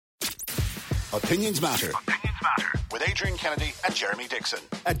Opinions Matter. With Adrian Kennedy and Jeremy Dixon.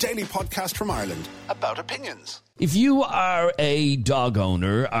 A daily podcast from Ireland about opinions. If you are a dog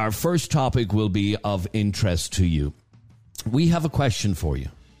owner, our first topic will be of interest to you. We have a question for you.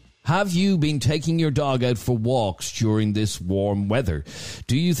 Have you been taking your dog out for walks during this warm weather?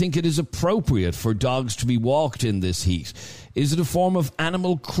 Do you think it is appropriate for dogs to be walked in this heat? Is it a form of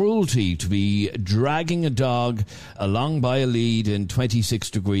animal cruelty to be dragging a dog along by a lead in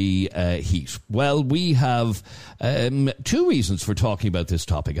 26-degree heat? Well, we have two reasons for talking about this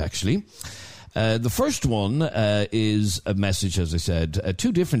topic, actually. The first one is a message, as I said.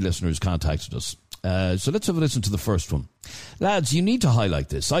 Two different listeners contacted us. So let's have a listen to the first one. Lads, you need to highlight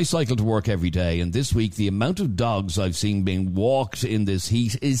this. I cycle to work every day, and this week the amount of dogs I've seen being walked in this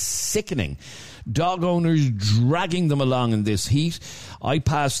heat is sickening. Dog owners dragging them along in this heat. I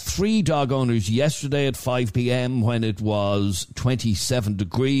passed 3 dog owners yesterday at 5 p.m. when it was 27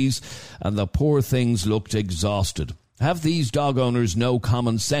 degrees, and the poor things looked exhausted. Have these dog owners no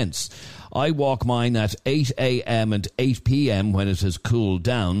common sense? I walk mine at 8 a.m. and 8 p.m. when it has cooled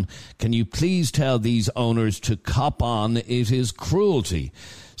down. Can you please tell these owners to cop on? It is cruelty,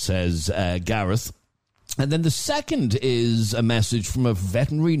 says Gareth. And then the second is a message from a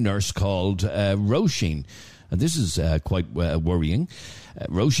veterinary nurse called Roisin. And this is quite worrying.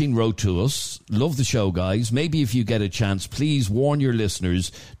 Roisin wrote to us, love the show, guys. Maybe if you get a chance, please warn your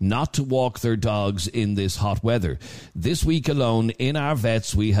listeners not to walk their dogs in this hot weather. This week alone, in our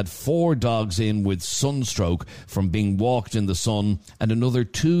vets, we had 4 dogs in with sunstroke from being walked in the sun, and another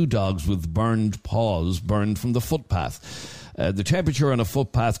 2 dogs with burned paws burned from the footpath. The temperature on a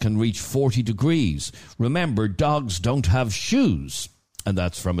footpath can reach 40 degrees. Remember, dogs don't have shoes. And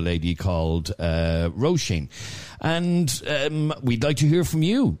that's from a lady called Roisin. And we'd like to hear from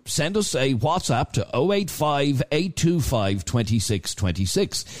you. Send us a WhatsApp to 085 825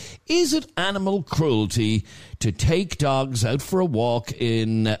 2626. Is it animal cruelty to take dogs out for a walk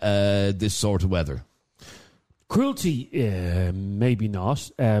in this sort of weather? Cruelty, maybe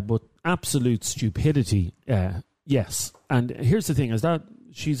not, but absolute stupidity, yes. And here's the thing, is that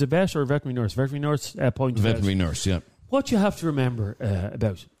she's a vet or a veterinary nurse? Veterinary nurse pointed out. Veterinary nurse, yeah. What you have to remember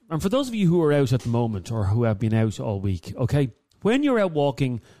about, and for those of you who are out at the moment or who have been out all week, okay, when you're out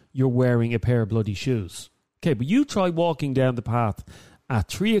walking, you're wearing a pair of bloody shoes. Okay, but you try walking down the path at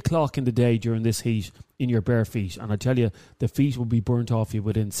 3 o'clock in the day during this heat in your bare feet, and I tell you, the feet will be burnt off you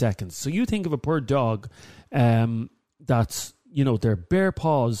within seconds. So you think of a poor dog that's, you know, their bare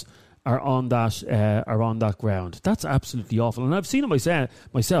paws are on that ground. That's absolutely awful. And I've seen it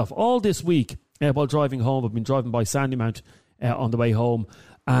myself all this week. While driving home, I've been driving by Sandymount on the way home,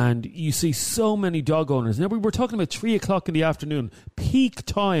 and you see so many dog owners. Now, we were talking about 3 o'clock in the afternoon, peak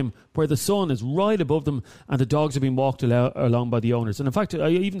time where the sun is right above them and the dogs are being walked along by the owners. And in fact, I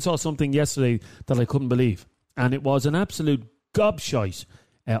even saw something yesterday that I couldn't believe, and it was an absolute gobshite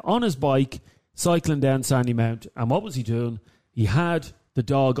on his bike, cycling down Sandymount. And what was he doing? He had the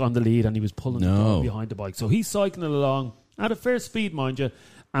dog on the lead and he was pulling the dog behind the bike. So he's cycling along at a fair speed, mind you.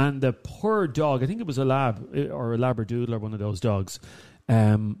 And the poor dog, I think it was a lab or a labradoodle or one of those dogs.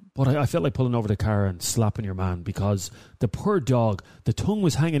 But I felt like pulling over the car and slapping your man, because the poor dog, the tongue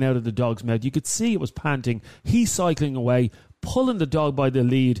was hanging out of the dog's mouth. You could see it was panting. He's cycling away, pulling the dog by the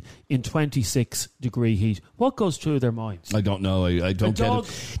lead in 26-degree heat. What goes through their minds? I don't know. I don't get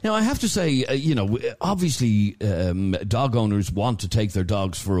it. Now, I have to say, obviously dog owners want to take their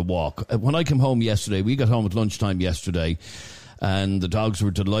dogs for a walk. When I came home yesterday, we got home at lunchtime yesterday, and the dogs were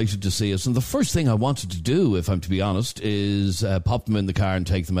delighted to see us. And the first thing I wanted to do, if I'm to be honest, is pop them in the car and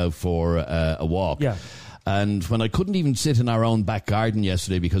take them out for a walk. Yeah. And when I couldn't even sit in our own back garden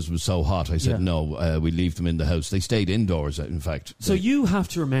yesterday because it was so hot, I said, no, we leave them in the house. They stayed indoors, in fact. So you have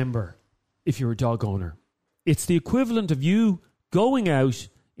to remember, if you're a dog owner, it's the equivalent of you going out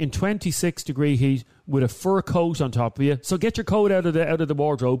in 26-degree heat with a fur coat on top of you. So get your coat out of the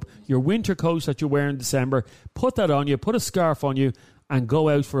wardrobe, your winter coat that you wear in December, put that on you, put a scarf on you, and go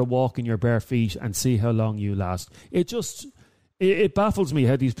out for a walk in your bare feet and see how long you last. It baffles me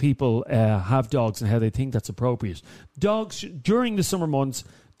how these people have dogs and how they think that's appropriate. Dogs, during the summer months,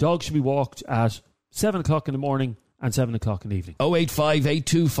 dogs should be walked at 7 o'clock in the morning and 7 o'clock in the evening. 085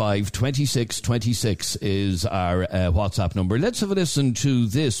 825 2626 is our WhatsApp number. Let's have a listen to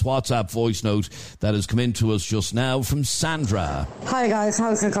this WhatsApp voice note that has come in to us just now from Sandra. Hi guys,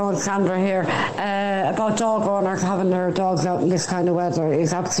 how's it going? Sandra here. About dog owners having their dogs out in this kind of weather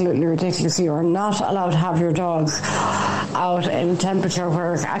is absolutely ridiculous. You are not allowed to have your dogs out in temperature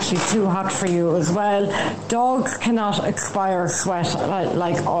where it's actually too hot for you as well. Dogs cannot expire sweat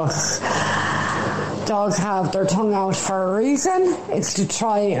like us. Dogs have their tongue out for a reason. It's to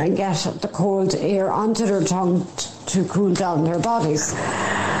try and get the cold air onto their tongue to cool down their bodies.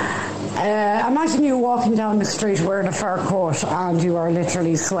 Imagine you walking down the street wearing a fur coat and you are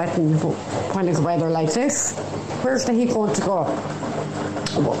literally sweating when it's weather like this. Where's the heat going to go?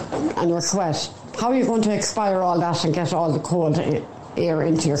 And your sweat. How are you going to expire all that and get all the cold air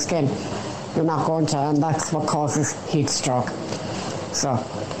into your skin? You're not going to, and that's what causes heat stroke. So,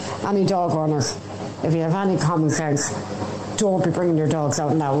 any dog owners, if you have any common sense, don't be bringing your dogs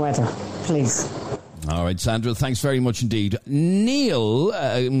out in that weather, please. All right, Sandra, thanks very much indeed. Neil,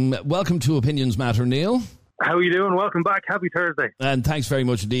 welcome to Opinions Matter, Neil. How are you doing? Welcome back. Happy Thursday. And thanks very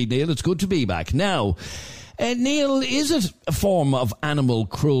much indeed, Neil. It's good to be back. Now, Neil, is it a form of animal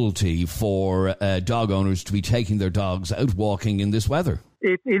cruelty for dog owners to be taking their dogs out walking in this weather?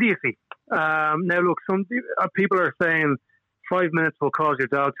 It's idiocy. Now, look, some people are saying 5 minutes will cause your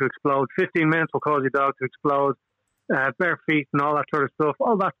dog to explode, 15 minutes will cause your dog to explode, bare feet and all that sort of stuff.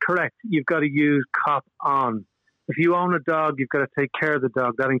 All that's correct. You've got to use cop on. If you own a dog, you've got to take care of the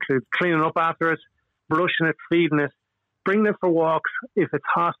dog. That includes cleaning up after it, brushing it, feeding it, bringing it for walks. If it's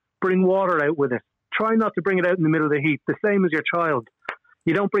hot, bring water out with it. Try not to bring it out in the middle of the heat, the same as your child.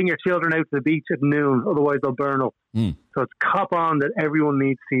 You don't bring your children out to the beach at noon, otherwise they'll burn up. So it's cop on that everyone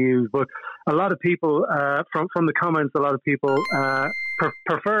needs to use. But a lot of people, from the comments, a lot of people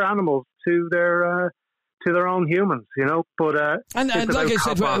prefer animals to their own humans, you know. But and like I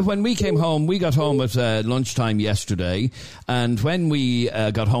said, when we came home, we got home at lunchtime yesterday, and when we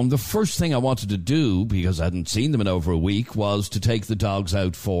got home, the first thing I wanted to do, because I hadn't seen them in over a week, was to take the dogs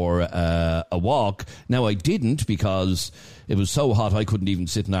out for a walk. Now, I didn't because it was so hot I couldn't even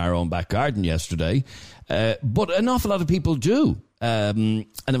sit in our own back garden yesterday. But an awful lot of people do. And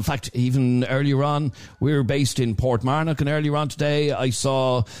in fact, even earlier on, we're based in Portmarnock, and earlier on today, I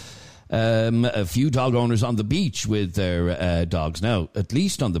saw a few dog owners on the beach with their dogs. Now, at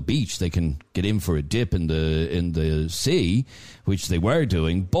least on the beach, they can get in for a dip in the sea, which they were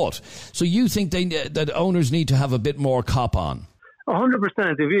doing. But so you think that owners need to have a bit more cop on? 100%.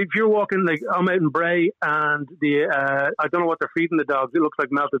 If you're walking, like I'm out in Bray, and I don't know what they're feeding the dogs. It looks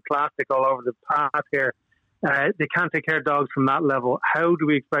like melted plastic all over the path here. They can't take care of dogs from that level. How do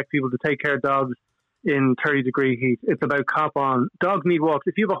we expect people to take care of dogs in 30-degree heat? It's about cop on. Dogs need walks.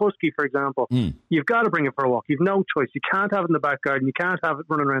 If you have a husky, for example, you've got to bring it for a walk. You've no choice. You can't have it in the back garden. You can't have it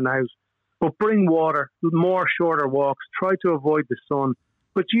running around the house. But bring water, more shorter walks. Try to avoid the sun.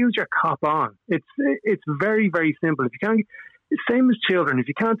 But use your cop on. It's very, very simple. If you can't, same as children. If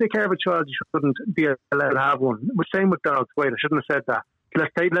you can't take care of a child, you shouldn't be allowed to have one. Same with dogs. Wait, I shouldn't have said that.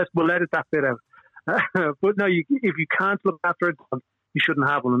 We'll let that bit out. But no, if you can't look after a dog, you shouldn't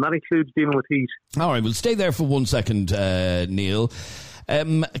have one, and that includes dealing with heat. All right, we'll stay there for 1 second, Neil.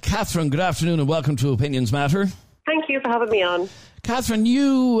 Catherine, good afternoon and welcome to Opinions Matter. Thank you for having me on. Catherine,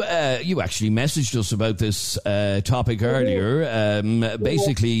 you actually messaged us about this topic earlier,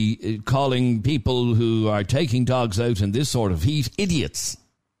 basically calling people who are taking dogs out in this sort of heat idiots.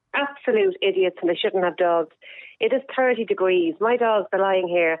 Absolute idiots, and they shouldn't have dogs. It is 30 degrees. My dogs are lying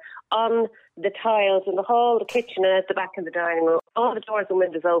here on the tiles in the hall, the kitchen, and at the back in the dining room. All the doors and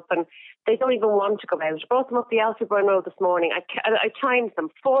windows open. They don't even want to go out. I brought them up the Alfieburn Road this morning. I timed them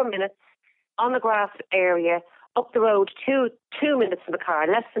 4 minutes on the grass area, up the road, two minutes in the car,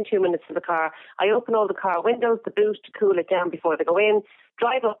 less than 2 minutes in the car. I open all the car windows, the boot to cool it down before they go in,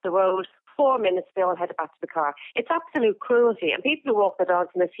 drive up the road, 4 minutes, they all head back to the car. It's absolute cruelty, and people who walk their dogs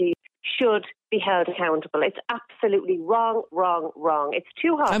in this heat should be held accountable. It's absolutely wrong. It's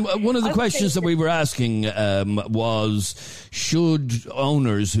too hot. And one of the questions that we were asking was, should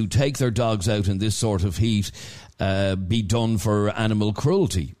owners who take their dogs out in this sort of heat be done for animal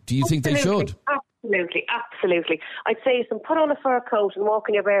cruelty? Do you think they should? Absolutely. I'd say put on a fur coat and walk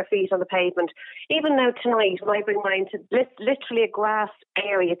in your bare feet on the pavement. Even now tonight, when I bring mine to literally a grass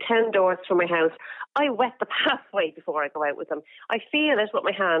area 10 doors from my house, I wet the pathway before I go out with them. I feel it with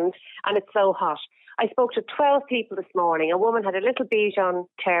my hand, and it's so hot. I spoke to 12 people this morning. A woman had a little Bichon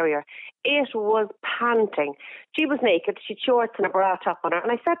Terrier. It was panting. She was naked. She had shorts and a bra top on her.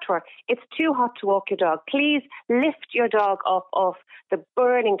 And I said to her, it's too hot to walk your dog. Please lift your dog up off the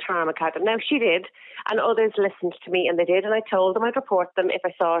burning tarmac. Now, she did, and others listened to me, and they did. And I told them I'd report them if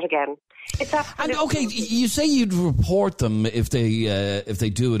I saw it again. It's absolutely... And, okay, you say you'd report them if they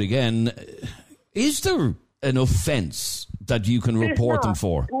do it again. Is there an offence that you can report them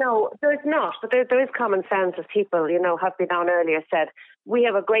for? No, there's not. But there is common sense, as people, have been on earlier said. We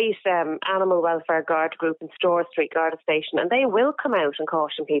have a great animal welfare guard group in Store Street, Garda Station, and they will come out and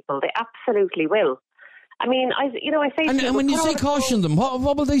caution people. They absolutely will. I mean, I say to people... And when you say caution them, what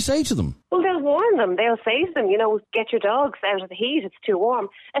will they say to them? Well, they'll warn them. They'll say to them, get your dogs out of the heat. It's too warm.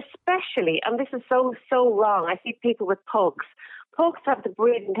 Especially, and this is so wrong, I see people with pugs. Pugs have the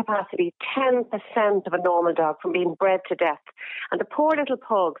breathing capacity 10% of a normal dog from being bred to death. And the poor little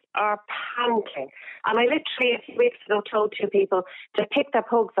pugs are panting. And I literally, a few weeks ago, told two people to pick their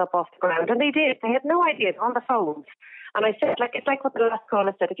pugs up off the ground. And they did. They had no idea. On the phones. And I said, it's like what the last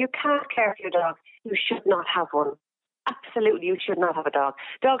caller said. If you can't care for your dog, you should not have one. Absolutely, you should not have a dog.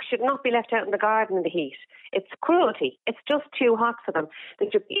 Dogs should not be left out in the garden in the heat. It's cruelty. It's just too hot for them. They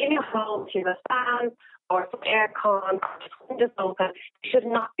should be in your home, if you have a fan or some aircon, windows open. They should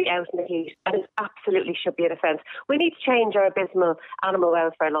not be out in the heat. And it absolutely should be an offence. We need to change our abysmal animal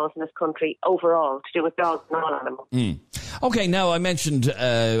welfare laws in this country overall to do with dogs and all animals. Okay, now I mentioned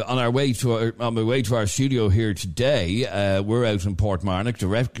on my way to our studio here today, we're out in Portmarnock,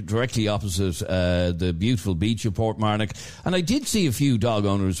 directly opposite the beautiful beach of Portmarnock, and I did see a few dog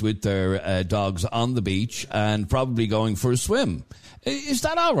owners with their dogs on the beach and probably going for a swim. Is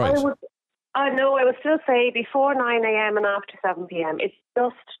that all right? No, I would still say before 9 a.m. and after 7 p.m. It's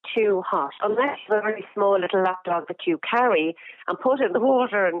just too hot. Unless you have a very small little lap dog that you carry and put in the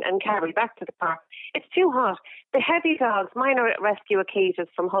water and carry back to the park, it's too hot. The heavy dogs, mine are Rescue Akitas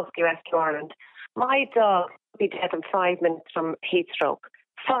from Husky Rescue Ireland. My dog would be dead in 5 minutes from heat stroke.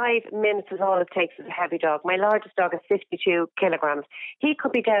 5 minutes is all it takes as a heavy dog. My largest dog is 52 kilograms. He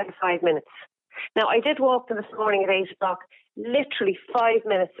could be dead in 5 minutes. Now, I did walk them this morning at 8 o'clock, literally 5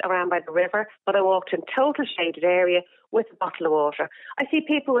 minutes around by the river, but I walked in total shaded area with a bottle of water. I see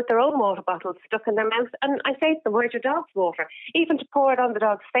people with their own water bottles stuck in their mouth, and I say to them, where's your dog's water? Even to pour it on the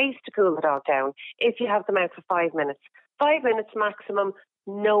dog's face to cool the dog down, if you have them out for 5 minutes. 5 minutes maximum,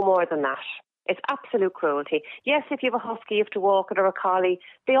 no more than that. It's absolute cruelty. Yes, if you have a husky, you have to walk it, or a collie.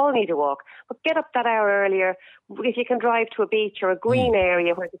 They all need to walk. But get up that hour earlier. If you can drive to a beach or a green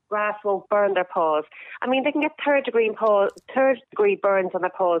area where the grass won't burn their paws. I mean, they can get third degree burns on their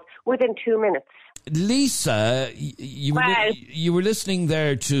paws within 2 minutes. Lisa, you were listening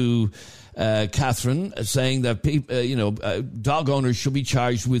there to Catherine saying that dog owners should be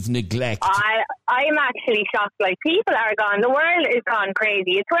charged with neglect. I'm actually shocked. Like, people are gone. The world is gone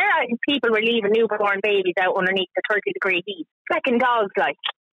crazy. It's where people were leaving newborn babies out underneath the 30-degree heat. Second dogs, like,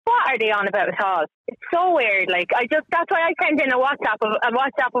 what are they on about at all? It's so weird. Like, that's why I sent in a WhatsApp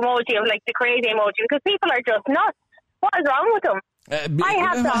emoji of like the crazy emoji, because people are just nuts. What is wrong with them? I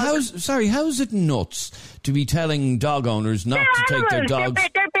have dogs. How is it nuts to be telling dog owners not to take their dogs?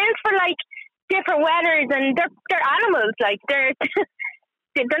 They're built for like different weathers, and they're animals. Like, they're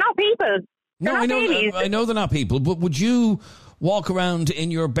not people. No, I know they're not people, but would you walk around in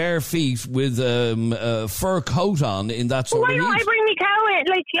your bare feet with a fur coat on in that sort of heat? Why don't I bring my cow in?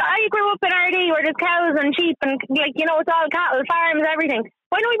 Like, I grew up in RD where there's cows and sheep and, it's all cattle, farms, everything.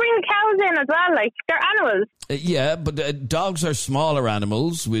 Why don't we bring the cows in as well? Like, they're animals. Yeah, but dogs are smaller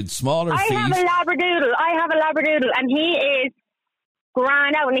animals with smaller feet. I have a Labradoodle, and he is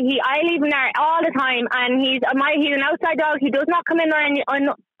grand out in the heat. I leave him there all the time, and he's an outside dog. He does not come in there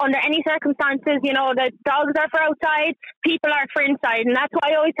under any circumstances. The dogs are for outside, people are for inside, and that's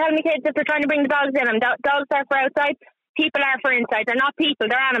why I always tell my kids if they're trying to bring the dogs in, dogs are for outside, people are for inside. They're not people,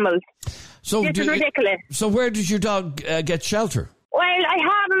 they're animals. So this is ridiculous. So where does your dog get shelter? Well, I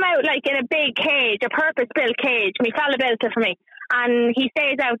have him out like in a big cage, a purpose-built cage. My fella built it for me, and he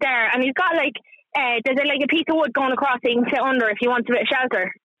stays out there, and he's got like there's a piece of wood going across that he can sit under if he wants a bit of shelter.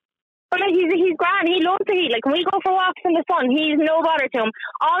 But like, he's grand. He loves the heat. Like, when we go for walks in the sun, he's no bother to him.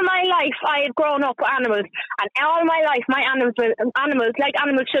 All my life, I have grown up with animals, and all my life, my animals, like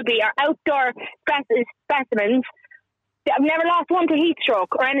animals should be, are outdoor specimens. I've never lost one to heat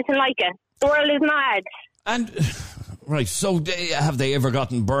stroke or anything like it. The world is mad. And right, so have they ever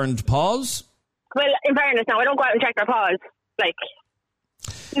gotten burned paws? Well, in fairness, no, I don't go out and check their paws. Like,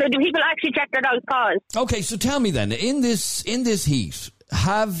 no, do people actually check their dog's paws? Okay, so tell me then, in this heat,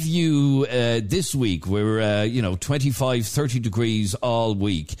 have you, this week, we're, 25, 30 degrees all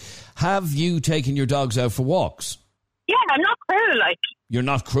week, have you taken your dogs out for walks? Yeah, I'm not cruel, like. You're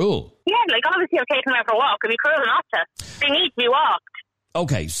not cruel? Yeah, like, obviously I'll take them out for a walk. It'd be cruel not to. They need to be walked.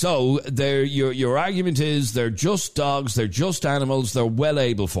 Okay, so your argument is they're just dogs, they're just animals, they're well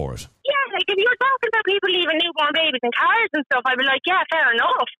able for it. Yeah, like, if you're talking about people leaving newborn babies in cars and stuff, I'd be like, yeah, fair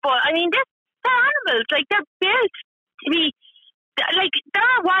enough. But, I mean, they're animals. Like, they're built to be, like, there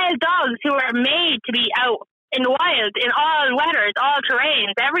are wild dogs who are made to be out in the wild, in all weathers, all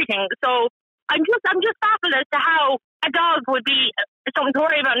terrains, everything. So I'm just baffled as to how a dog would be something to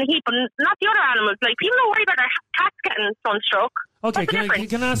worry about in the heat, but not the other animals. Like, people don't worry about their cats getting sunstroke. Okay,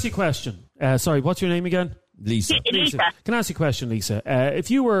 can I ask you a question? Sorry, what's your name again? Lisa. Can I ask you a question, Lisa? If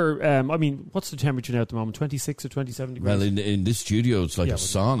you were, what's the temperature now at the moment? 26 or 27 degrees? Well, in this studio, it's like a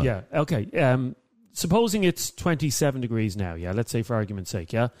sauna. Yeah, okay. Supposing it's 27 degrees now, let's say for argument's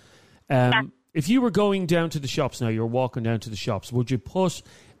sake, if you were going down to the shops now, you're walking down to the shops, would you put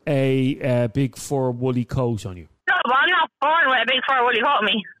a big fur woolly coat on you? No, well, I'm not born with a big fur woolly coat on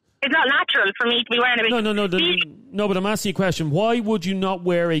me. It's not natural for me to be wearing a big... No, but I'm asking you a question. Why would you not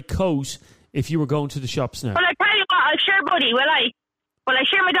wear a coat if you were going to the shops now? Well, I tell you what, I'll share Buddy, will I? Will I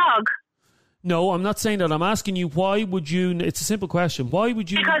share my dog? No, I'm not saying that. I'm asking you, why would you... It's a simple question. Why would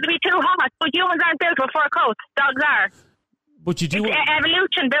you... Because it'd be too hot. But humans aren't built with fur coats. Dogs are. But you do...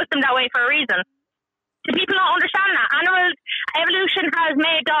 Evolution built them that way for a reason. The people don't understand that. Evolution has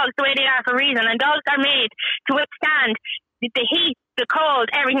made dogs the way they are for a reason. And dogs are made to withstand the heat, the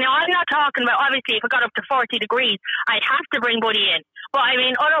cold, everything. Now, I'm not talking about, obviously, if it got up to 40 degrees, I'd have to bring Buddy in. But, I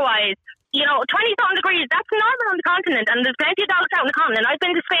mean, otherwise... 20-something degrees, that's normal on the continent, and there's plenty of dogs out on the continent. I've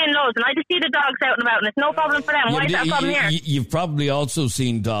been to Spain loads, and I just see the dogs out and about, and it's no problem for them. Why is that a problem here? You've probably also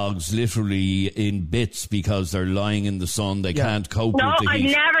seen dogs literally in bits because they're lying in the sun. They can't cope with the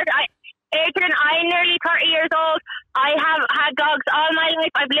heat. Adrian, I'm nearly 30 years old. I have had dogs all my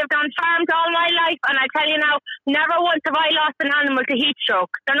life. I've lived on farms all my life, and I tell you now, never once have I lost an animal to heat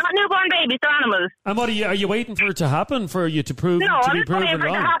stroke. They're not newborn babies, they're animals. And what are you waiting for it to happen for you to prove? No, I'm not waiting for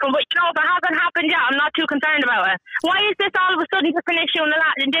it to happen, but if it hasn't happened yet, I'm not too concerned about it. Why is this all of a sudden just an issue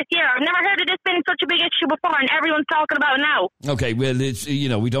in this year? I've never heard of this being such a big issue before, and everyone's talking about it now. Okay, well, it's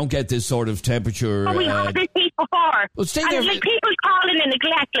we don't get this sort of temperature. But we had this heat before. Well, people calling in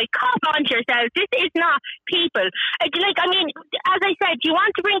neglect, come on to yourselves. This is not people. As I said, you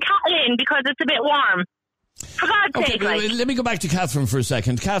want to bring cattle in because it's a bit warm. For God's sake, let me go back to Catherine for a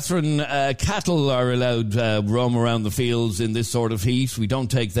second. Catherine, cattle are allowed roam around the fields in this sort of heat. We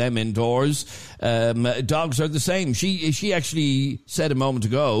don't take them indoors. Dogs are the same. She actually said a moment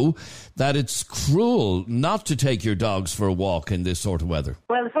ago that it's cruel not to take your dogs for a walk in this sort of weather.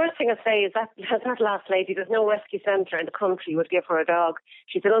 Well, the first thing I say is that last lady, there's no rescue centre in the country would give her a dog.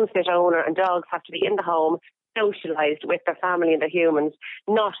 She's an unfit owner, and dogs have to be in the home, socialised with their family and their humans,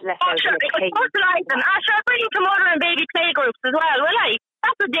 not left out in a cage. Socialising. Sure, bring them to mother and baby play groups as well, will I?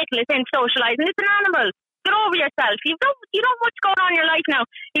 That's ridiculous in socialising. It's an animal. Get over yourself. You don't much going on in your life now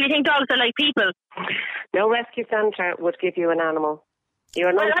if you think dogs are like people. No rescue centre would give you an animal.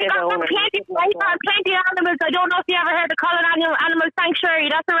 You're not plenty of animals. I don't know if you ever heard of Cullen Animal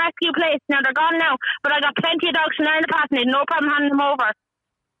Sanctuary. That's a rescue place. Now they're gone now, but I got plenty of dogs from there in the past and no problem handing them over.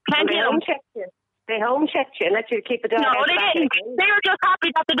 Plenty of them. They home checked you and let you keep the dog. No, they didn't. They were just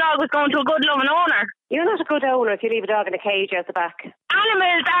happy that the dog was going to a good loving owner. You're not a good owner if you leave a dog in a cage out the back.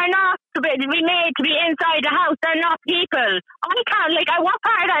 Animals are not to be made to be inside the house. They're not people. I can't, what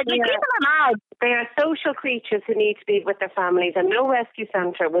part of that? People are mad. They are social creatures who need to be with their families, and no rescue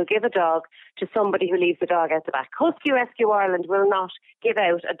centre will give a dog to somebody who leaves the dog out the back. Husky Rescue Ireland will not give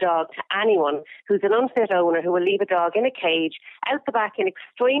out a dog to anyone who's an unfit owner who will leave a dog in a cage out the back in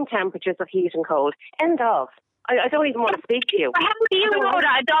extreme temperatures of heat and cold. End of. I don't even want to speak to you. How do you know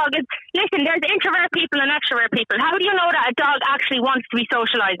that a dog is... Listen, there's introvert people and extrovert people. How do you know that a dog actually wants to be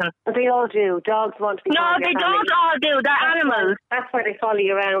socialising? They all do. Dogs want to be... No, they don't all do. They're animals. That's why they follow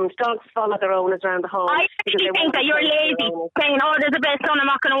you around. Dogs follow their owners around the home. I actually think that you're lazy, saying, there's a bit of sun, I'm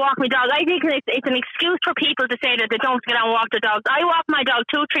not going to walk my dog. I think it's an excuse for people to say that they don't get out and walk their dogs. I walk my dog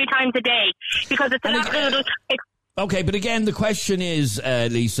 2-3 times a day because it's an absolute... Okay, but again, the question is,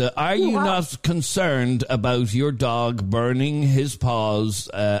 Lisa, are you not concerned about your dog burning his paws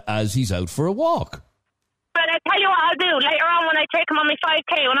as he's out for a walk? But I tell you what I'll do. Later on when I take him on my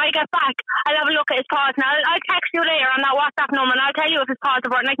 5K, when I get back, I'll have a look at his paws. Now, I'll text you later on that WhatsApp number and I'll tell you if his paws are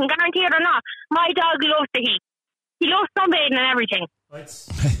burning. I can guarantee it or not. My dog loves the heat. He loves sunbathing and everything.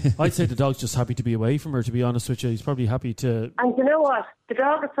 I'd say the dog's just happy to be away from her, to be honest with you. He's probably happy to... And you know what? The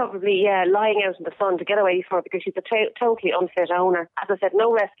dog is probably lying out in the sun to get away from her because she's a totally unfit owner. As I said,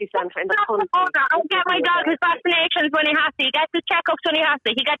 no rescue centre in the country. I'll get my dog his vaccinations when he has to. He gets his checkups when he has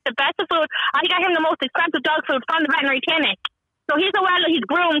to. He gets the best of food. I get him the most expensive dog food from the veterinary clinic. So he's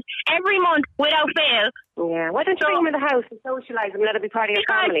groomed every month without fail. Yeah, why don't you bring him in the house and socialise him and let him be part of your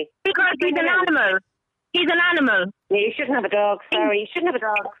family? Because he's an animal. He's an animal. Yeah, you shouldn't have a dog. Sorry, you shouldn't have a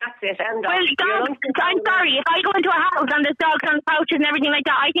dog. That's it. End of. Well, dogs, I'm sorry. If I go into a house and there's dogs on couches and everything like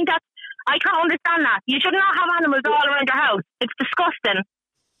that, I can't understand that. You should not have animals all around your house. It's disgusting.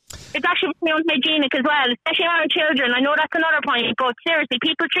 It's actually really unhygienic as well, especially around children. I know that's another point, but seriously,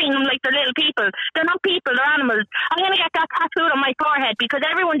 people treating them like they're little people. They're not people, they're animals. I'm going to get that tattooed on my forehead because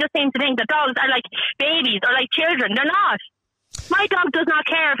everyone just seems to think that dogs are like babies or like children. They're not. My dog does not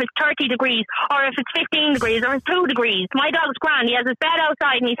care if it's 30 degrees or if it's 15 degrees or it's 2 degrees. My dog's grand. He has his bed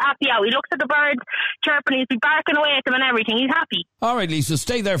outside and he's happy out. He looks at the birds chirping. He's barking away at them and everything. He's happy. All right, Lisa,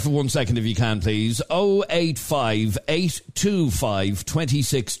 stay there for 1 second if you can, please. 085 825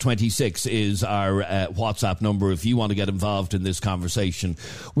 2626 is our WhatsApp number if you want to get involved in this conversation.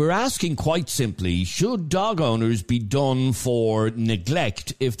 We're asking quite simply, should dog owners be done for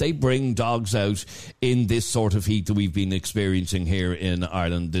neglect if they bring dogs out in this sort of heat that we've been experiencing here in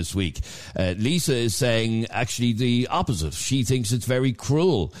Ireland this week? Lisa is saying actually the opposite. She thinks it's very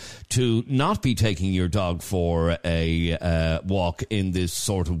cruel to not be taking your dog for a walk in this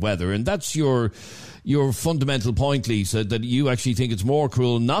sort of weather. And that's your fundamental point, Lisa, that you actually think it's more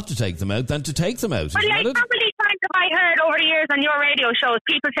cruel not to take them out than to take them out. But like, how many times have I heard over the years on your radio shows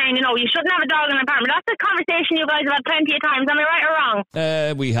people saying, you know, you shouldn't have a dog in an apartment? That's a conversation you guys have had plenty of times. Am I right or wrong?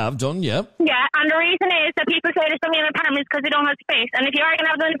 We have done, yeah. Yeah, and the reason is that people say there's something in apartments because they don't have space. And if you are going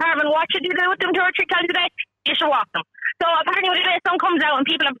to have them in an apartment, what should you do with them 2 or 3 times a day? You should walk them. So apparently when the sun comes out and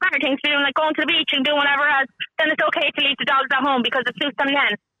people have better things to do, like going to the beach and doing whatever else, then it's okay to leave the dogs at home because it suits them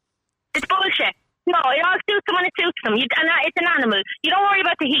then. It's bullshit. No, it all suits them when it suits them. It's an animal. You don't worry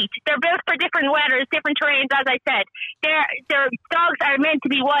about the heat. They're built for different weathers, different terrains, as I said. Dogs are meant to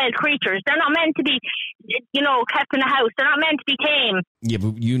be wild creatures. They're not meant to be, kept in a house. They're not meant to be tame. Yeah,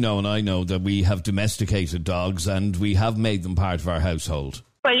 but you know and I know that we have domesticated dogs and we have made them part of our household.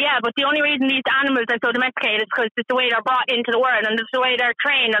 Well, yeah, but the only reason these animals are so domesticated is because it's the way they're brought into the world and it's the way they're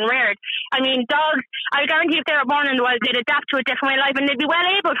trained and reared. I mean, dogs, I guarantee if they were born in the wild, they'd adapt to a different way of life and they'd be well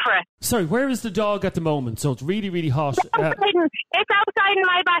able for it. Sorry, where is the dog at the moment? So it's really, really hot. It's outside in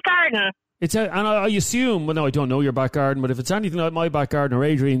my back garden. It's out, and I assume, well, no, I don't know your back garden, but if it's anything like my back garden or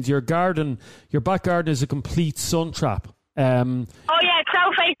Adrian's, your back garden is a complete sun trap. Oh yeah, it's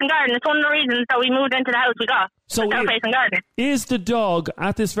south-facing garden. It's one of the reasons that we moved into the house we got. So south-facing garden. Is the dog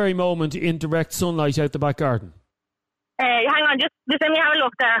at this very moment in direct sunlight out the back garden? Hang on, just let me have a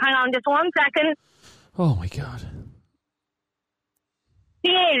look there. Hang on, just 1 second. Oh my God.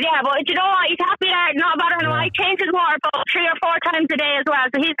 He is, yeah, but you know what? He's happy there, not bothering him. I change his water about 3 or 4 times a day as well,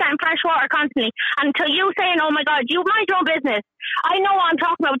 so he's getting fresh water constantly. Until you saying, oh my God, you mind your own business. I know what I'm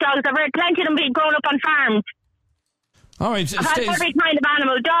talking about dogs. I've heard plenty of them being grown up on farms. All right, I've had every kind of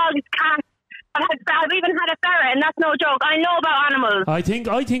animal, dogs, cats. I've even had a ferret, and that's no joke. I know about animals. I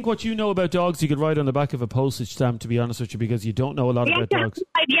think what you know about dogs, you could write on the back of a postage stamp, to be honest with you, because you don't know a lot about dogs.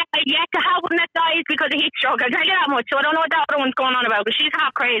 I've yet to have one that dies because of heat stroke. I'll tell you that much. So I don't know what that other one's going on about, but she's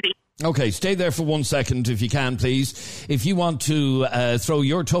half crazy. Okay, stay there for 1 second if you can, please. If you want to throw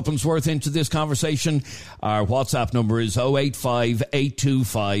your tuppence worth into this conversation, our WhatsApp number is 085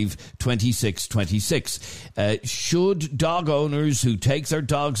 825 2626. Should dog owners who take their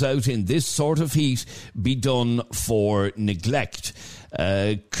dogs out in this sort of heat be done for neglect?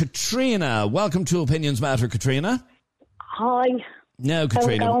 Katrina, welcome to Opinions Matter, Katrina. Hi. Now,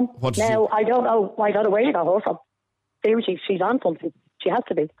 Katrina, what did you... I don't know where you got her from. Seriously, she's on something. She has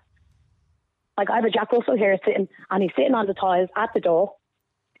to be. Like, I have a Jack Russell here sitting, and he's sitting on the tiles at the door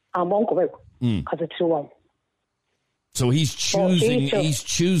and won't go out because it's too warm. So he's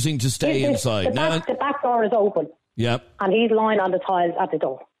choosing to stay inside. The back door is open. Yep. And he's lying on the tiles at the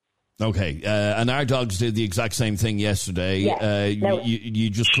door. Okay, and our dogs did the exact same thing yesterday. Yeah. You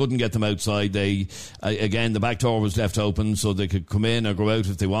just couldn't get them outside. Again, the back door was left open so they could come in or go out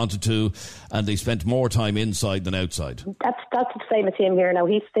if they wanted to, and they spent more time inside than outside. That's the same as him here now.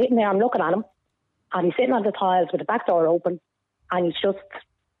 He's sitting there, I'm looking at him, and he's sitting on the tiles with the back door open, and he's just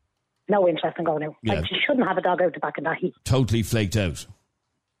no interest in going out. Yeah. Like, you shouldn't have a dog out the back in that heat. Totally flaked out.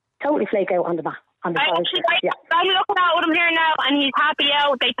 Totally flake out on the back. I'm looking out with him here now, and he's happy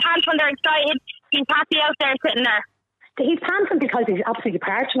out. They pant when they're excited. He's happy out there sitting there. He's panting because he's absolutely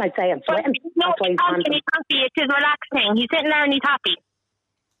parching, I'd say, and sweating. No, he's happy. It's his relaxing. He's sitting there and he's happy.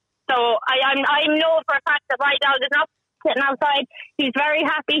 So I know for a fact that my dog is not sitting outside. He's very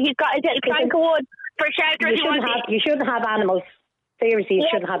happy. He's got his little plank of wood for shelter. You shouldn't have animals. Seriously, you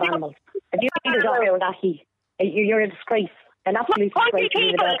shouldn't have animals. If you leave a dog out in that heat, you're a disgrace. An absolute country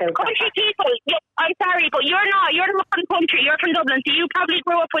people, I'm sorry, but you're not. You're not from the country. You're from Dublin, so you probably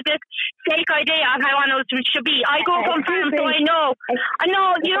grew up with this fake idea of how animals should be. I grew up on farms, so I know.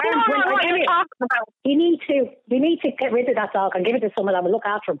 You don't know what you're talking about. You need to get rid of that dog and give it to someone that will look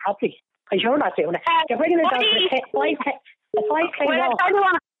after him properly. Because you're not doing it. You're bringing a dog for a 5K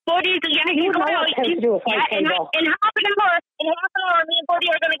walk. Buddies, you know how to do a 5K walk. In half an hour, in half an hour, me and Buddy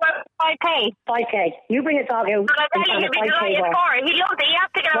are going to go out 5K. 5K. You bring a dog out. And I'll tell you, he'll be delighted for it. He loves it. He has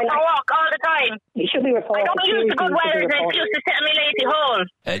to get out for a walk all the time. You should be reported. I don't use the good weather as an excuse to sit in my lazy hole.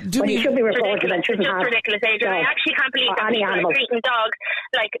 You should be reported and shouldn't have. It's just ridiculous, Adrian. I actually can't believe that people are treating dogs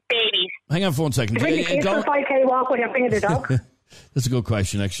like babies. Hang on for 1 second. Do you bring a 5K walk when you're bringing the dog? That's a good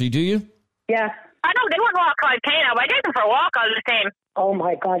question, actually. Do you? Yeah. I know they wouldn't walk 5K now, but I take them for a walk all the same. Oh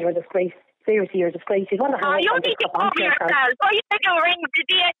my God, you're a disgrace. Seriously, you're a disgrace. You want to have you need to cover yourselves. What are you going to do? Ring the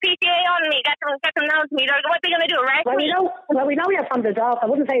DSPCA on me, get them down to me. What are they going to do, arrest me? We know you're from the dog. I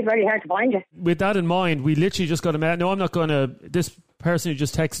wouldn't say it's very hard to find you. With that in mind, we literally just got a message. No, I'm not going to. This person who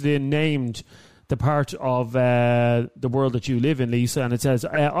just texted in named the part of the world that you live in, Lisa, and it says,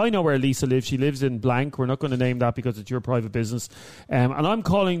 I know where Lisa lives. She lives in blank. We're not going to name that because it's your private business. And I'm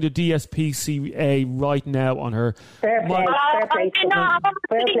calling the DSPCA right now on her. Fair play. I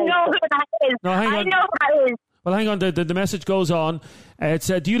know who that is. No, hang on. I know who that is. Well, hang on. The message goes on. It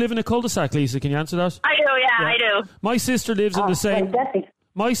said, do you live in a cul-de-sac, Lisa? Can you answer that? I do, yeah. I do. My sister lives in the same...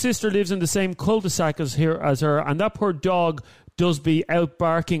 My sister lives in the same cul-de-sac as her, and that poor dog does be out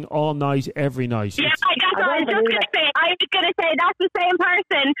barking all night, every night. Yeah, that's what I was just going to say. I was going to say that's the same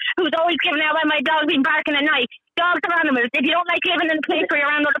person who's always giving out about my dog being barking at night. Dogs are animals. If you don't like living in a place where you're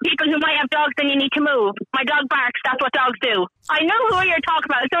around other people who might have dogs, then you need to move. My dog barks. That's what dogs do. I know who you're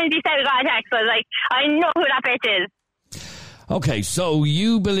talking about. As soon as you said we got a text, I was like, I know who that bitch is. Okay, so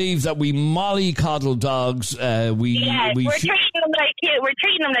you believe that we mollycoddle dogs? We're treating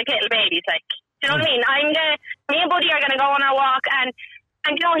them like little babies. Like, do you know what I mean? Me and Buddy are going to go on our walk, and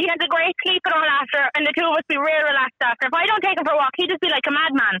you know he has a great sleep and all after, and the two of us be real relaxed after. If I don't take him for a walk, he'd just be like a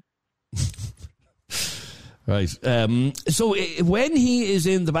madman. Right. So when he is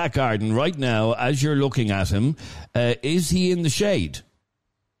in the back garden right now, as you're looking at him, is he in the shade?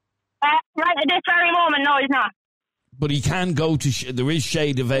 Right at this very moment, no, he's not. But he can go to... there is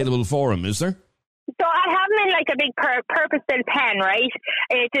shade available for him, is there? So I have him in like a big purpose-built pen, right?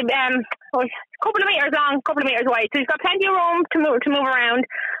 It's a couple of meters long, couple of meters wide. So he's got plenty of room to move around.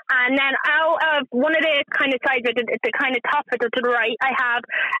 And then out of one of the kind of sides, the kind of top of it to the right, I have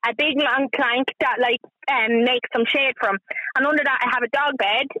a big long plank that makes some shade from. And under that, I have a dog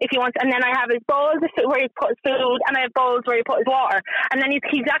bed, if he wants. And then I have his bowls where he puts food, and I have bowls where he puts water. And then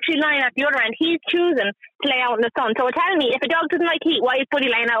he's actually lying at the other end. He's choosing to lay out in the sun. So tell me, if a dog doesn't like heat, why is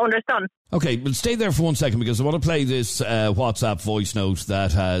Buddy laying out under the sun? Okay, well, stay there for 1 second because I want to play this WhatsApp voice note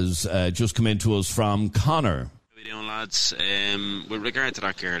that has just come in to us from Connor. How are we doing, lads? With regard to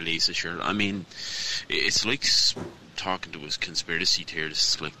that girl, Lisa, sure, I mean, it's like talking to us conspiracy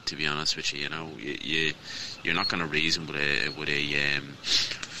theorists, like, to be honest with you, you know, you're not going to reason with a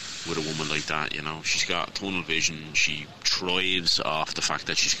woman like that, you know. She's got tunnel vision. She thrives off the fact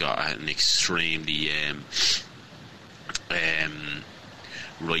that she's got an extremely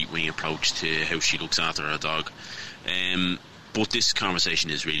right-wing approach to how she looks after her dog. But this conversation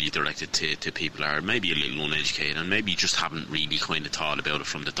is really directed to people who are maybe a little uneducated and maybe just haven't really kind of thought about it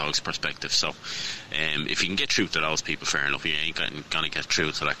from the dog's perspective. So if you can get through to those people, fair enough. You ain't going to get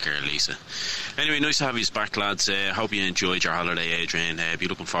through to that girl, Lisa. Anyway, nice to have you back, lads. Hope you enjoyed your holiday, Adrian. Be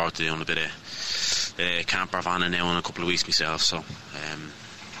looking forward to doing a bit of camper vanning now in a couple of weeks myself. So,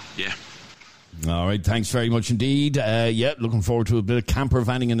 yeah. All right, thanks very much indeed. Looking forward to a bit of camper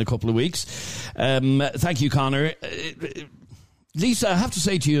vanning in a couple of weeks. Thank you, Connor. Lisa, I have to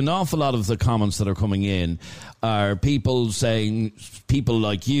say to you, an awful lot of the comments that are coming in are people saying people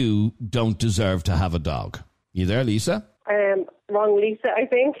like you don't deserve to have a dog. You there, Lisa? Wrong Lisa, I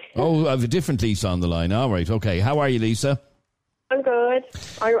think. Oh, I have a different Lisa on the line. All right, okay. How are you, Lisa? I'm good.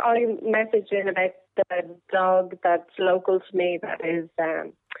 I messaged in about the dog that's local to me that is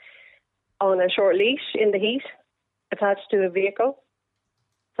on a short leash in the heat, attached to a vehicle.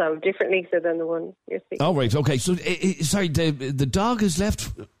 So different Lisa than the one you're speaking. Oh, right, okay. So, sorry, the dog is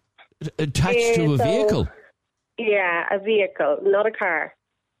left attached to a vehicle? Yeah, a vehicle, not a car.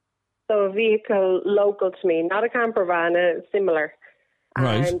 So a vehicle local to me, not a camper van, similar.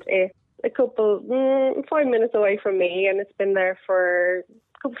 Right. And it's a couple, 5 minutes away from me, and it's been there for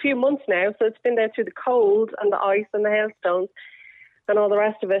a few months now. So it's been there through the cold and the ice and the hailstones and all the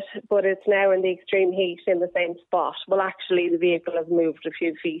rest of it, but it's now in the extreme heat in the same spot. Well, actually, the vehicle has moved a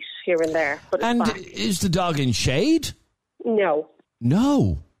few feet here and there, but it's and back. Is the dog in shade? No.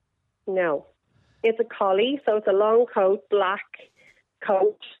 No. It's a collie, so it's a long coat, black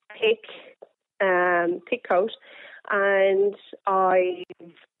coat, thick coat, and I've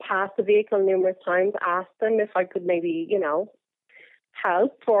passed the vehicle numerous times, asked them if I could maybe,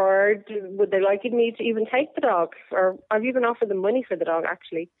 help, or would they like me to even take the dog, or I've even offered them money for the dog,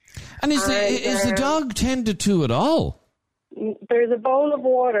 actually. And is the dog tended to at all? There's a bowl of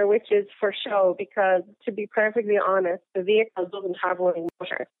water, which is for show, because to be perfectly honest, the vehicle doesn't have running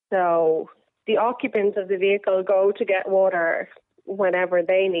water. So the occupants of the vehicle go to get water whenever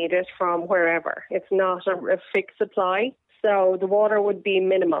they need it from wherever. It's not a fixed supply. So the water would be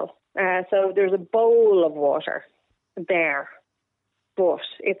minimal. So there's a bowl of water there, but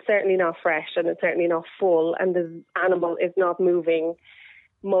it's certainly not fresh and it's certainly not full, and the animal is not moving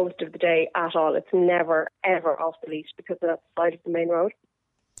most of the day at all. It's never, ever off the leash because that's the side of the main road.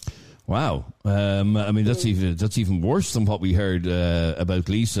 Wow. I mean, that's even worse than what we heard about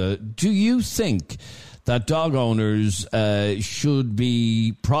Lisa. Do you think that dog owners should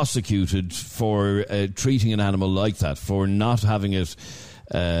be prosecuted for treating an animal like that, for not having it,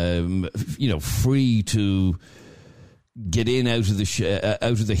 free to get in out of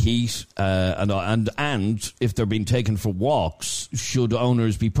the heat, and if they're being taken for walks, should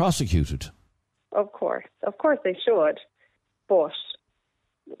owners be prosecuted? Of course they should, but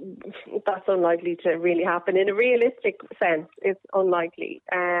that's unlikely to really happen. In a realistic sense, it's unlikely.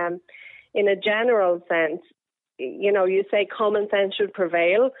 In a general sense, you say common sense should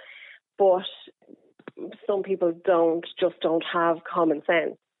prevail, but some people don't have common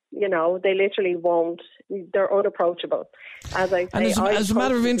sense. They literally won't. They're unapproachable. As I say, and as a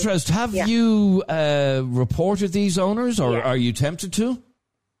matter of interest, have you reported these owners, or are you tempted to?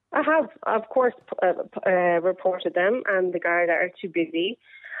 I have, of course, reported them, and the Garda are too busy,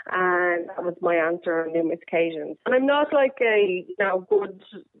 and that was my answer on numerous occasions. And I'm not like a good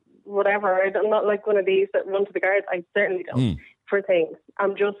whatever. I'm not like one of these that run to the Garda. I certainly don't for things.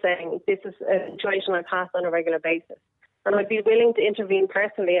 I'm just saying this is a situation I pass on a regular basis. And I'd be willing to intervene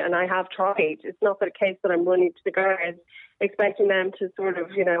personally, and I have tried. It's not the case that I'm running to the guards expecting them to sort of,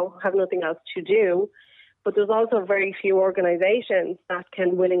 have nothing else to do. But there's also very few organisations that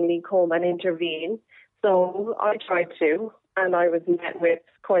can willingly come and intervene. So I tried to, and I was met with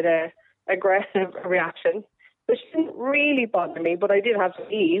quite a aggressive reaction, which didn't really bother me, but I did have to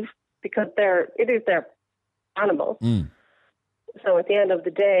leave because it is their animal. So at the end of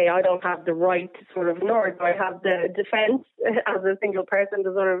the day, I don't have the right to sort of, nor do I have the defence as a single person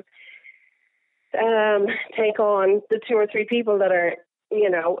to sort of take on the 2 or 3 people that are,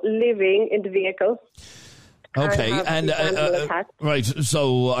 living in the vehicle. Okay, and right.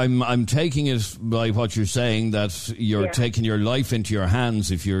 So I'm taking it by what you're saying that you're taking your life into your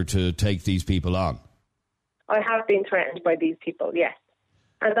hands if you're to take these people on. I have been threatened by these people, yes.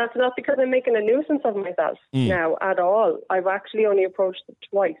 And that's not because I'm making a nuisance of myself now at all. I've actually only approached them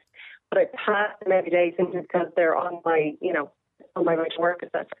twice, but I pass them every day simply because they're on my, on my way to work,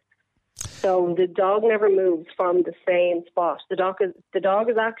 etc. So the dog never moves from the same spot. The dog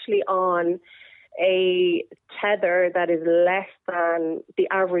is actually on a tether that is less than the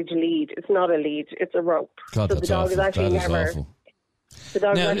average lead. It's not a lead; it's a rope. God, so the dog awful. is actually never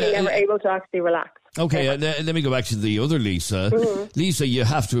able to actually relax. Okay, let me go back to the other Lisa. Mm-hmm. Lisa, you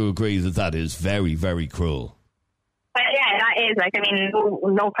have to agree that is very, very cruel. Yeah, that is.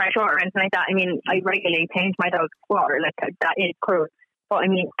 No fresh water or anything like that. I regularly change my dog's water. That is cruel. But, at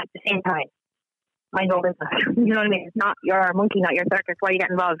the same time, mind your business. You know what I mean? It's not your monkey, not your circus. Why you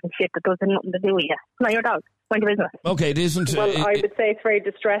get involved in shit that doesn't nothing to do with you? It's not your dog. Mind your business. Okay, it isn't. Well, I would say it's very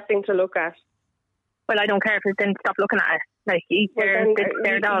distressing to look at. Well, I don't care if it didn't stop looking at it.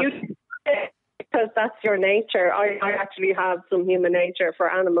 Their dog. Because that's your nature. I actually have some human nature for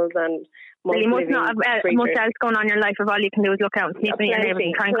animals and you must not have much else going on in your life if all you can do is look out and sneak in your neighbours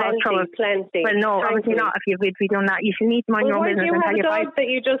and try and cause trouble. Plenty. Well, no, obviously not if you've done that. You should need to mind your own business and tell your you have a dog that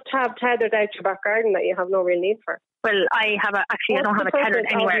you just have tethered out your back garden that you have no real need for? Well, I don't have a tethered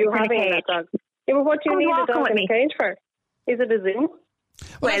anywhere. It's in a cage. Yeah, but what do you need a dog in a cage for? Is it a zoo?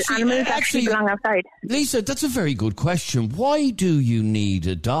 Well, animals actually belong outside. Lisa, that's a very good question. Why do you need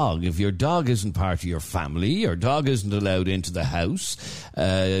a dog? If your dog isn't part of your family, your dog isn't allowed into the house,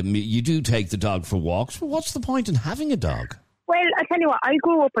 you do take the dog for walks, but what's the point in having a dog? Well, I tell you what, I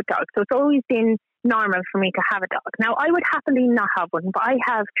grew up with dogs, so it's always been normal for me to have a dog. Now, I would happily not have one, but I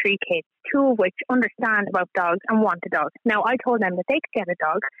have 3 kids, 2 of which understand about dogs and want a dog. Now, I told them that they could get a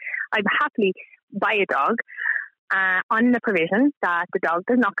dog. I'd happily buy a dog. On the provision that the dog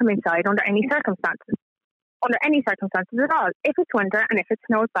does not come inside under any circumstances. Under any circumstances at all. If it's winter and if it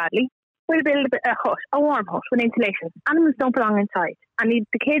snows badly, we'll build a warm hut with insulation. Animals don't belong inside. And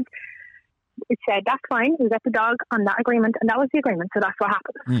the kids said, that's fine, we'll get the dog on that agreement, and that was the agreement, so that's what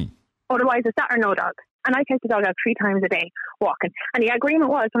happened. Otherwise, it's that or no dog. And I take the dog out 3 times a day walking. And the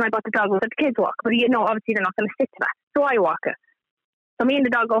agreement was, when I bought the dog, was that the kids walk. But obviously they're not going to stick to that. So I walk it. So me and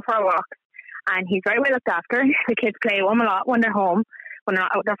the dog go for a walk. And he's very well looked after. The kids play with him a lot when they're home, when they're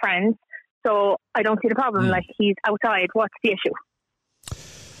not out with their friends. So I don't see the problem. Like, he's outside. What's the issue?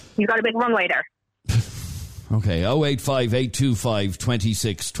 He's got a big runway there. Okay,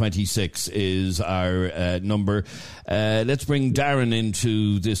 085-825-2626 is our number. Let's bring Darren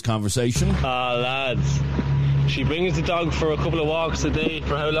into this conversation. Lads, she brings the dog for a couple of walks a day.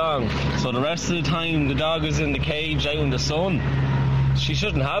 For how long? So the rest of the time the dog is in the cage out in the sun. She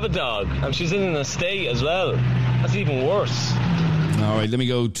shouldn't have a dog, and she's in an estate as well. That's even worse. All right, let me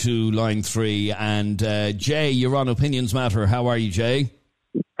go to line 3. And Jay, you're on Opinions Matter. How are you, Jay?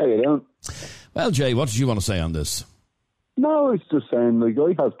 How you doing? Well, Jay, what did you want to say on this? No, it's just saying, like,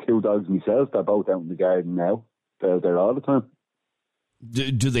 I have 2 dogs myself. They're both out in the garden now. They're out there all the time.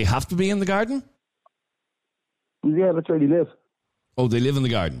 Do they have to be in the garden? Yeah, that's where they live. Oh, they live in the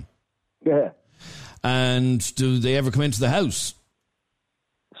garden? Yeah. And do they ever come into the house?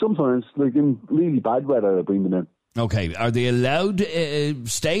 Sometimes, like in really bad weather, I bring them in. Okay, are they allowed to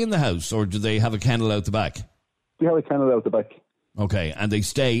stay in the house, or do they have a kennel out the back? They have a kennel out the back. Okay, and they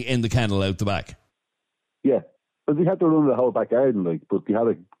stay in the kennel out the back? Yeah, but they had to run the whole back garden, like, but they had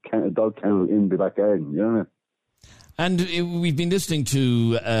a dog kennel in the back garden, you know what I mean? And we've been listening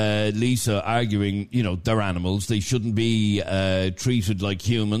to Lisa arguing, you know, they're animals. They shouldn't be treated like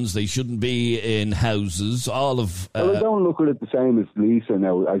humans. They shouldn't be in houses. All of... well, I don't look at it the same as Lisa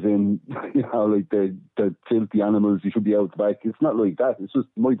now, as in, you know, like the filthy animals, you should be out the back. It's not like that. It's just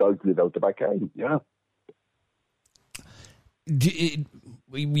my dogs live out the back garden, yeah.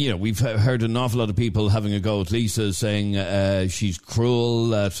 We've heard an awful lot of people having a go at Lisa, saying she's cruel,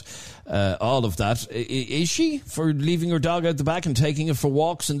 that all of that. Is she, for leaving her dog out the back and taking it for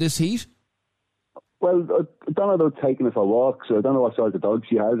walks in this heat? Well, I don't know about taking it for walks. I don't know what sort of dog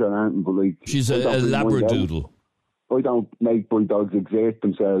she has or anything, but like... She's a Labradoodle. I don't make my dogs exert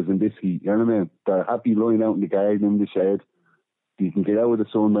themselves in this heat, you know what I mean? They're happy lying out in the garden, in the shed. You can get out of the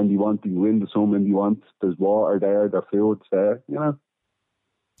sun when you want, you can go in the sun when you want. There's water there, there's food's there, you know.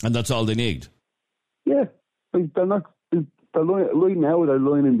 And that's all they need? Yeah. Like, they're lying now, they're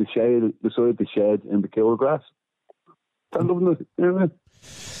lying in the shade, beside the shed in the cool grass. They're loving it, you know what I mean?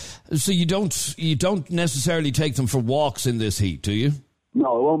 So you don't necessarily take them for walks in this heat, do you? No,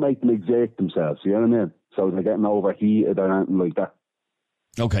 I won't make them exert themselves, you know what I mean? So they're getting overheated or anything like that.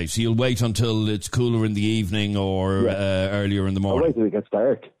 Okay, so you'll wait until it's cooler in the evening or earlier in the morning? Or wait till it gets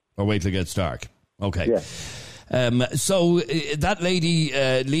dark. Or wait till it gets dark. Okay. Yeah. So that lady,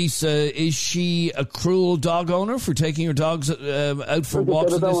 Lisa, is she a cruel dog owner for taking her dogs out for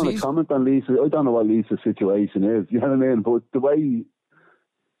walks in this heat? I don't want to comment on Lisa. I don't know what Lisa's situation is, you know what I mean? But the way,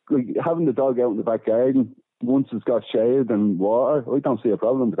 like, having the dog out in the back garden, once it's got shade and water, I don't see a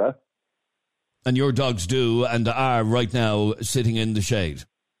problem with that. And your dogs do and are right now sitting in the shade?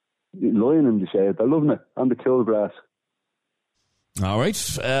 Lying in the shade. They're loving it. On the cool grass. All right.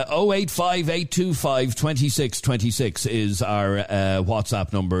 085-825-2626 is our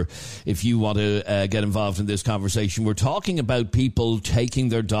WhatsApp number if you want to get involved in this conversation. We're talking about people taking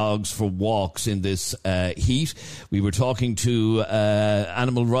their dogs for walks in this heat. We were talking to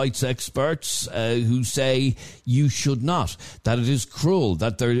animal rights experts who say you should not, that it is cruel,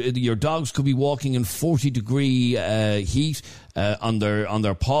 that your dogs could be walking in 40-degree heat on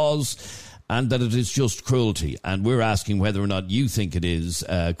their paws, and that it is just cruelty. And we're asking whether or not you think it is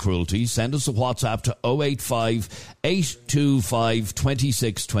cruelty. Send us a WhatsApp to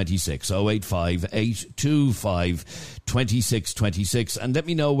 085-825-2626, 085-825-2626, and let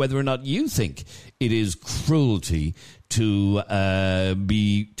me know whether or not you think it is cruelty to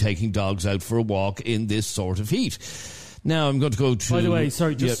be taking dogs out for a walk in this sort of heat. Now I'm going to go to... By the way,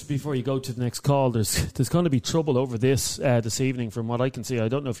 sorry, just before you go to the next call, there's going to be trouble over this evening from what I can see. I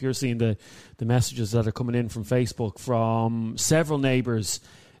don't know if you're seeing the messages that are coming in from Facebook from several neighbours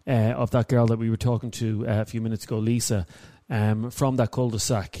of that girl that we were talking to a few minutes ago, Lisa, from that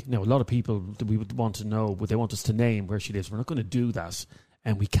cul-de-sac. Now, a lot of people that we would want to know, but they want us to name where she lives. We're not going to do that,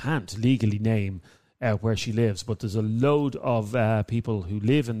 and we can't legally name where she lives, but there's a load of people who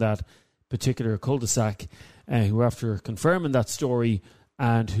live in that particular cul-de-sac who, after confirming that story,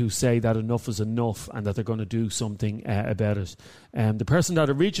 and who say that enough is enough and that they're going to do something about it. The person that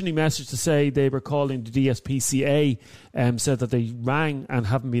originally messaged to say they were calling the DSPCA said that they rang and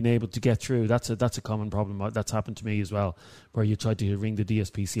haven't been able to get through. That's a common problem. That's happened to me as well, where you try to ring the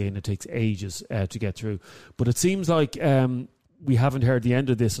DSPCA and it takes ages to get through. But it seems like we haven't heard the end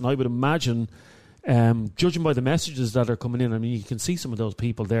of this, and I would imagine, judging by the messages that are coming in, I mean, you can see some of those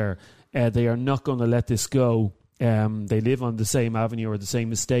people there. They are not going to let this go. They live on the same avenue or the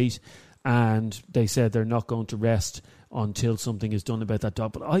same estate, and they said they're not going to rest until something is done about that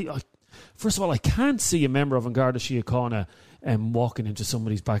dog. But I first of all, I can't see a member of An Garda Síochána walking into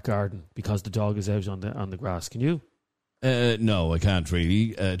somebody's back garden because the dog is out on the grass. Can you? No, I can't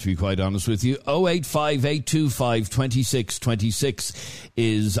really, to be quite honest with you. 085-825-2626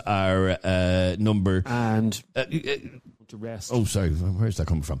 is our number. And to rest. Oh, sorry, where's that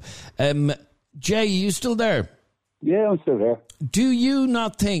coming from? Jay, are you still there? Yeah, I'm still there. Do you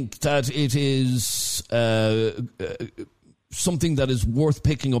not think that it is something that is worth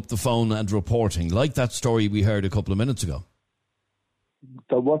picking up the phone and reporting, like that story we heard a couple of minutes ago?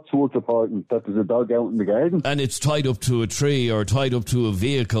 So what's worth reporting? That there's a dog out in the garden? And it's tied up to a tree or tied up to a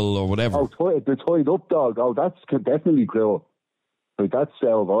vehicle or whatever. Oh, the tied up dog. Oh, that's definitely cruel. But that's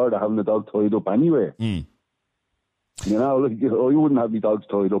out of order, having a dog tied up anywhere. Mm. You know, like, you wouldn't have my dogs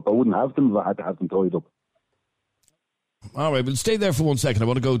tied up. I wouldn't have them if I had to have them tied up. All right, well, stay there for 1 second. I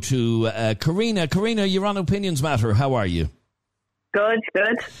want to go to Karina. Karina, you're on Opinions Matter. How are you? Good.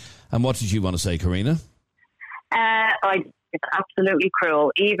 And what did you want to say, Karina? It's absolutely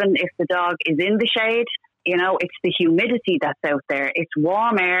cruel. Even if the dog is in the shade, you know, it's the humidity that's out there. It's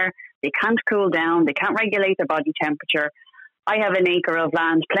warm air. They can't cool down. They can't regulate their body temperature. I have an acre of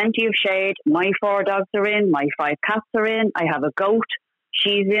land, plenty of shade. My 4 dogs are in. My 5 cats are in. I have a goat.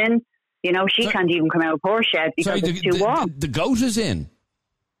 She's in. You know, she can't even come out of her shed because it's too warm. The goat is in?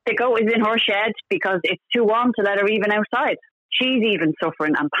 The goat is in her shed because it's too warm to let her even outside. She's even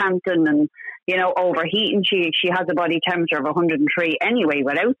suffering and panting and, you know, overheating. She has a body temperature of 103 anyway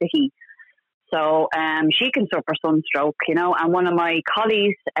without the heat. So she can suffer sunstroke, you know. And one of my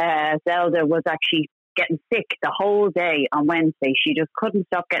colleagues, Zelda, was actually getting sick the whole day on Wednesday. She just couldn't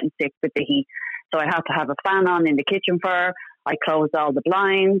stop getting sick with the heat. So I had to have a fan on in the kitchen for her. I closed all the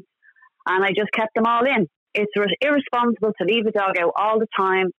blinds and I just kept them all in. It's irresponsible to leave a dog out all the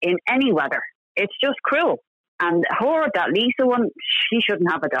time in any weather. It's just cruel. And that Lisa one, she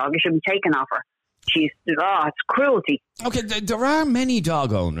shouldn't have a dog. It should be taken off her. It's cruelty. Okay, there are many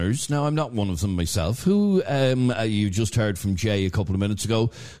dog owners, now I'm not one of them myself, who, you just heard from Jay a couple of minutes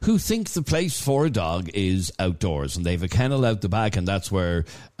ago, who think the place for a dog is outdoors and they have a kennel out the back and that's where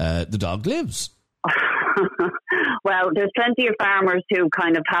the dog lives. Well, there's plenty of farmers who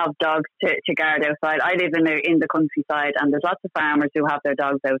kind of have dogs to guard outside. I live in the countryside and there's lots of farmers who have their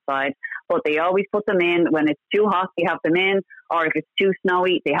dogs outside, but they always put them in. When it's too hot, they have them in, or if it's too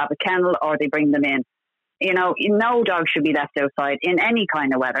snowy, they have a kennel or they bring them in. You know, no dog should be left outside in any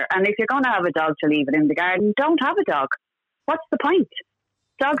kind of weather. And if you're going to have a dog to leave it in the garden, don't have a dog. What's the point?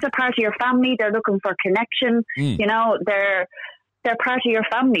 Dogs are part of your family. They're looking for connection. You know, they're part of your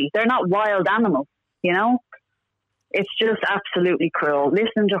family. They're not wild animals, you know. It's just absolutely cruel.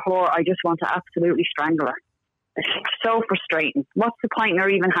 Listening to her, I just want to absolutely strangle her. It's so frustrating. What's the point in her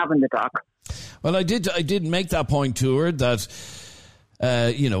even having the dog? Well, I did make that point to her that,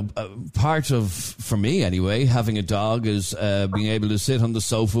 part of, for me anyway, having a dog is being able to sit on the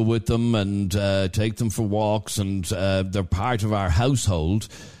sofa with them and take them for walks, and they're part of our household.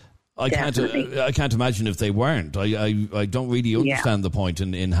 I can't imagine if they weren't. I don't really understand the point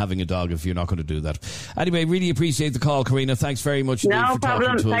in having a dog if you're not going to do that. Anyway, really appreciate the call, Karina. Thanks very much indeed for talking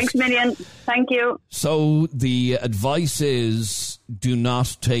to us. No problem. Thanks a million. Thank you. So the advice is, do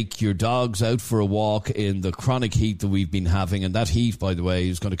not take your dogs out for a walk in the chronic heat that we've been having. And that heat, by the way,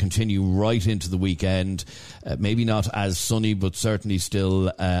 is going to continue right into the weekend. Maybe not as sunny, but certainly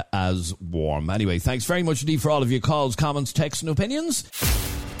still as warm. Anyway, thanks very much indeed for all of your calls, comments, texts and opinions.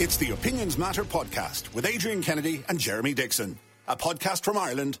 It's the Opinions Matter podcast with Adrian Kennedy and Jeremy Dixon. A podcast from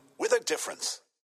Ireland with a difference.